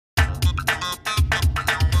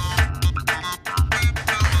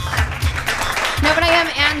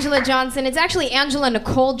Anjelah Johnson. It's actually Anjelah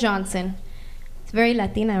Nicole Johnson. It's very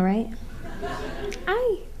Latina, right?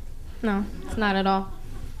 No, it's not at all,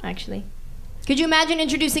 actually. Could you imagine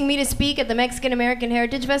introducing me to speak at the Mexican American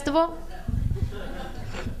Heritage Festival?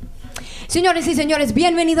 Señores y señores,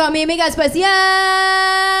 bienvenido a mi amiga especial,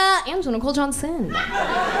 Anjelah Nicole Johnson.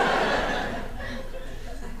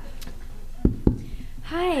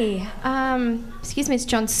 Hi, excuse me, it's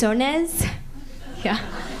Johnsones. Yeah,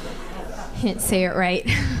 I didn't say it right.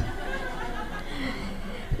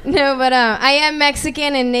 No, but I am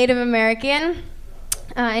Mexican and Native American.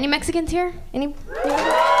 Any Mexicans here? Any?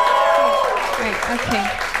 Right, okay.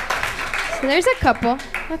 So there's a couple.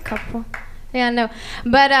 Yeah, no.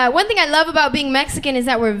 But one thing I love about being Mexican is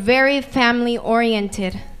that we're very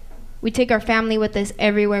family-oriented. We take our family with us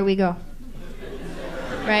everywhere we go.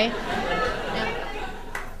 Right? Yeah.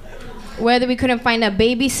 Whether we couldn't find a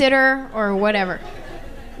babysitter or whatever.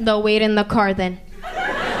 They'll wait in the car then.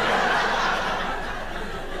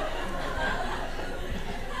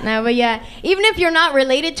 No, but yeah, even if you're not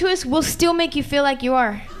related to us, we'll still make you feel like you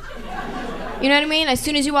are. You know what I mean? As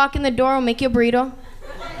soon as you walk in the door, we'll make you a burrito.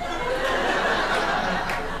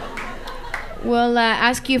 We'll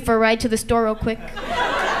ask you for a ride to the store real quick.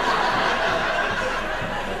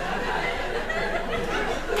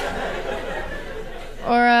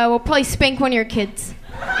 Or we'll probably spank one of your kids.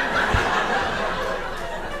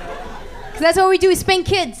 Because that's what we do, we spank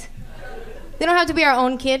kids. They don't have to be our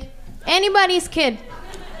own kid. Anybody's kid.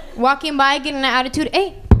 Walking by, getting an attitude,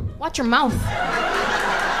 hey, watch your mouth.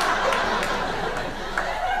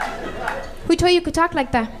 Who told you could talk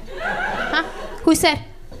like that? Huh? Who said?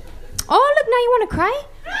 Oh, look, now you want to cry?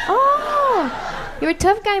 Oh, you were a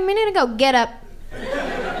tough guy a minute ago. Get up.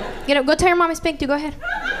 Get up. Go tell your mom I spanked you. Go ahead.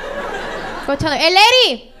 Go tell her. Hey,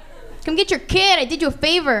 lady, come get your kid. I did you a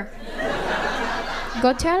favor.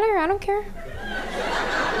 Go tell her. I don't care.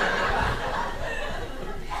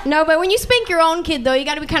 No, but when you spank your own kid, though, you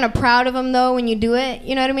got to be kind of proud of them, though, when you do it.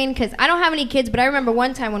 You know what I mean? Because I don't have any kids, but I remember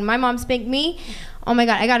one time when my mom spanked me, oh, my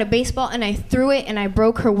God, I got a baseball, and I threw it, and I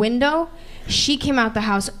broke her window. She came out the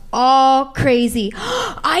house all crazy.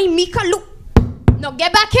 Ay, mija, look. No,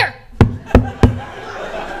 get back here.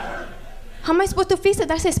 How am I supposed to fix it?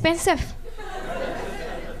 That's expensive.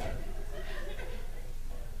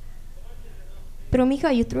 Pero,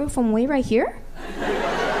 mija, you threw it from way right here?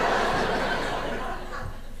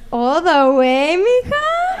 All the way, mija?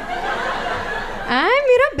 Ay,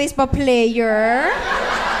 mira, baseball player.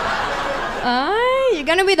 Ay, you're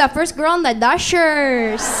gonna be the first girl on the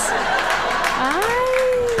Dashers. Ay.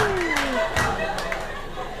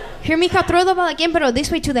 Here, mija, throw the ball again, pero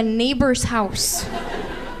this way to the neighbor's house.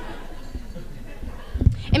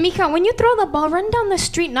 And mija, when you throw the ball, run down the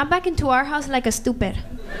street, not back into our house like a stupid.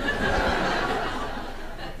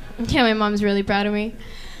 Yeah, my mom's really proud of me.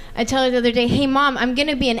 I tell her the other day, hey, Mom, I'm going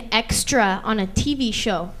to be an extra on a TV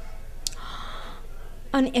show.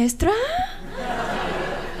 An extra?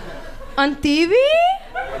 On TV?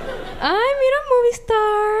 Ay, mira, movie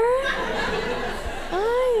star.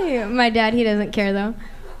 Ay, my dad, he doesn't care, though.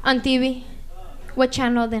 On TV? What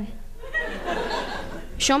channel, then?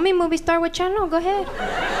 Show me, movie star, what channel? Go ahead.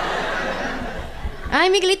 Ay,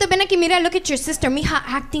 Miguelito, ven aquí, mira, look at your sister. Mija,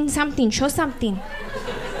 acting something, show something.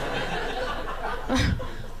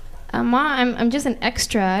 Mom, I'm just an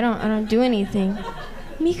extra. I don't do anything.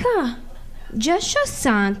 Mija, just show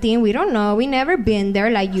something. We don't know. We never been there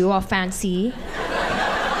like you, all fancy.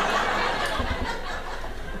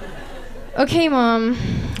 Okay, Mom.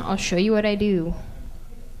 I'll show you what I do.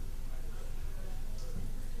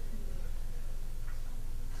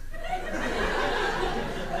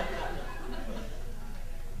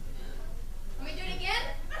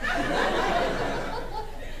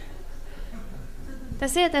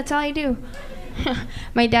 That's it. That's all I do.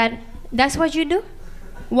 My dad, that's what you do?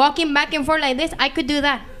 Walking back and forth like this? I could do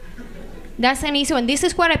that. That's an easy one. This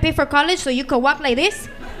is what I pay for college, so you could walk like this?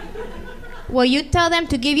 Well, you tell them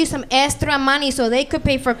to give you some extra money so they could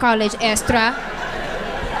pay for college extra.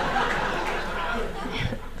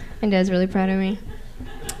 My dad's really proud of me.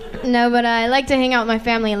 No, but I like to hang out with my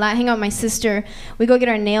family a lot, hang out with my sister. We go get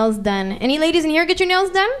our nails done. Any ladies in here get your nails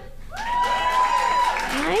done?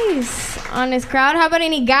 Nice. Honest crowd. How about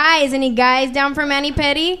any guys? Any guys down for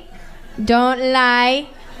mani-pedi? Don't lie.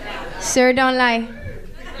 Sir, don't lie.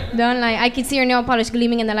 Don't lie. I can see your nail polish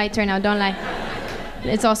gleaming in the light right now. Don't lie.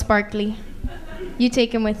 It's all sparkly. You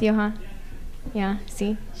take him with you, huh? Yeah,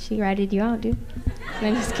 see? She ratted you out, dude. No,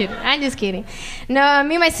 I'm just kidding. I'm just kidding. No,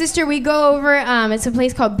 me and my sister, we go over, it's a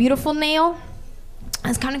place called Beautiful Nail. I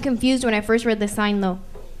was kind of confused when I first read the sign, though.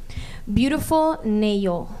 Beautiful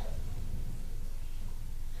Nail.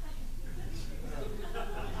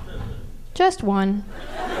 Just one.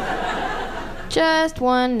 Just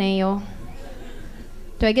one nail.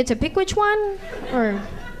 Do I get to pick which one? Or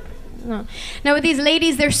no? Now with these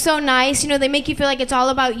ladies, they're so nice. You know, they make you feel like it's all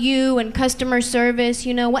about you and customer service.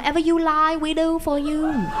 You know, whatever you like, we do for you.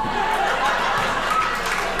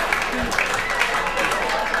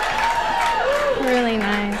 Really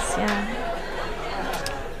nice, yeah.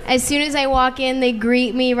 As soon as I walk in, they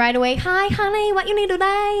greet me right away. Hi, honey, what you need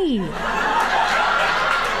today?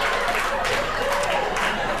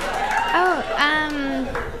 Oh,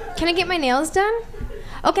 can I get my nails done?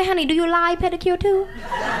 Okay, honey, do you like pedicure too?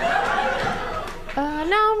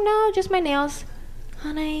 No, just my nails.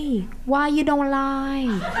 Honey, why you don't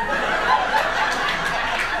like?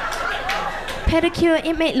 Pedicure,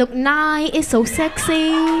 it may look nice, it's so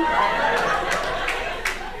sexy.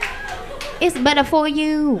 It's better for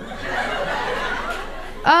you.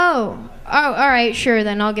 Oh, all right, sure,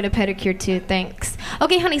 then I'll get a pedicure too, thanks.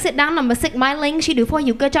 Okay, honey, sit down, number 6, my Ling, she do for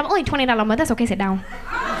you. Good job, only $20 more, that's okay, sit down.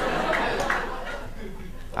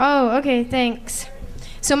 Oh, okay, thanks.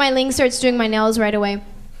 So my Ling starts doing my nails right away.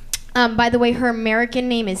 By the way, her American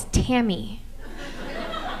name is Tammy.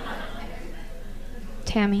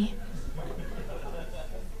 Tammy.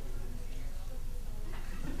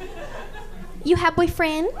 You have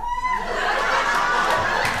boyfriend?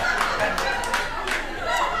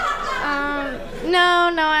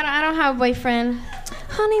 No, I don't have a boyfriend.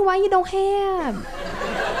 Honey, why you don't have?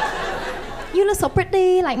 You look so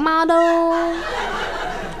pretty, like model,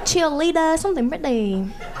 cheerleader, something pretty.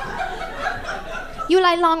 You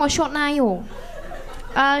like long or short nail?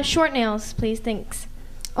 Short nails, please, thanks.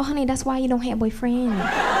 Oh, honey, that's why you don't have a boyfriend.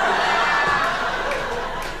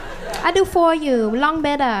 I do for you, long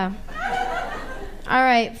better. All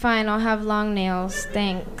right, fine, I'll have long nails,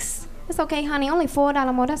 thanks. It's okay, honey, only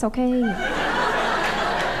 $4 more, that's okay.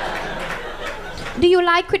 Do you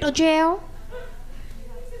like crystal gel?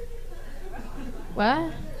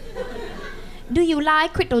 What? Do you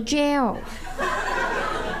like crystal gel?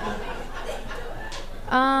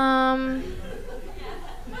 I'm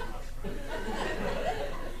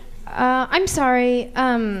sorry,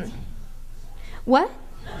 what?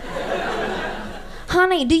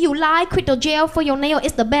 Honey, do you like crystal gel for your nail?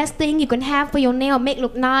 It's the best thing you can have for your nail. Make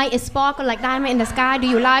look nice, it sparkle like diamond in the sky. Do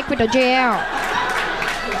you like crystal gel?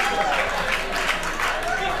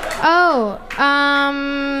 Oh,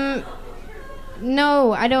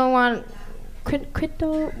 no, I don't want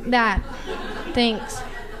crystal, that, thanks.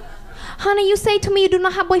 Honey, you say to me you do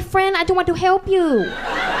not have a boyfriend. I don't want to help you.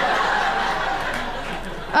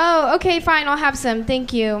 Oh, okay, fine, I'll have some,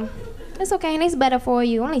 thank you. It's okay, and it's better for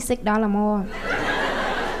you, only $6 more.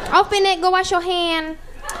 Open it, go wash your hand.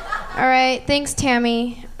 All right, thanks,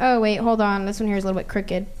 Tammy. Oh, wait, hold on, this one here is a little bit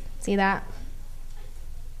crooked. See that?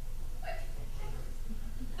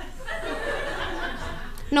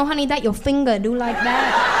 No, honey, that your finger do like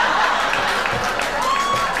that.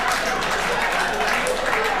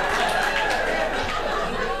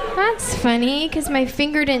 That's funny, because my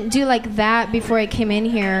finger didn't do like that before I came in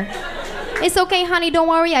here. It's okay, honey, don't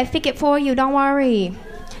worry, I fix it for you, don't worry.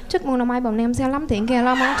 Chúc mừng năm mai bồng nem xe lắm tiền kia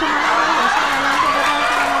lo món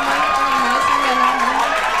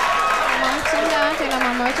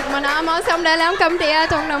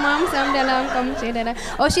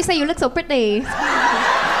Oh, she said you look so pretty.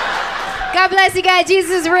 God bless you guys.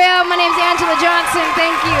 Jesus is real. My name's Anjelah Johnson.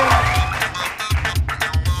 Thank you.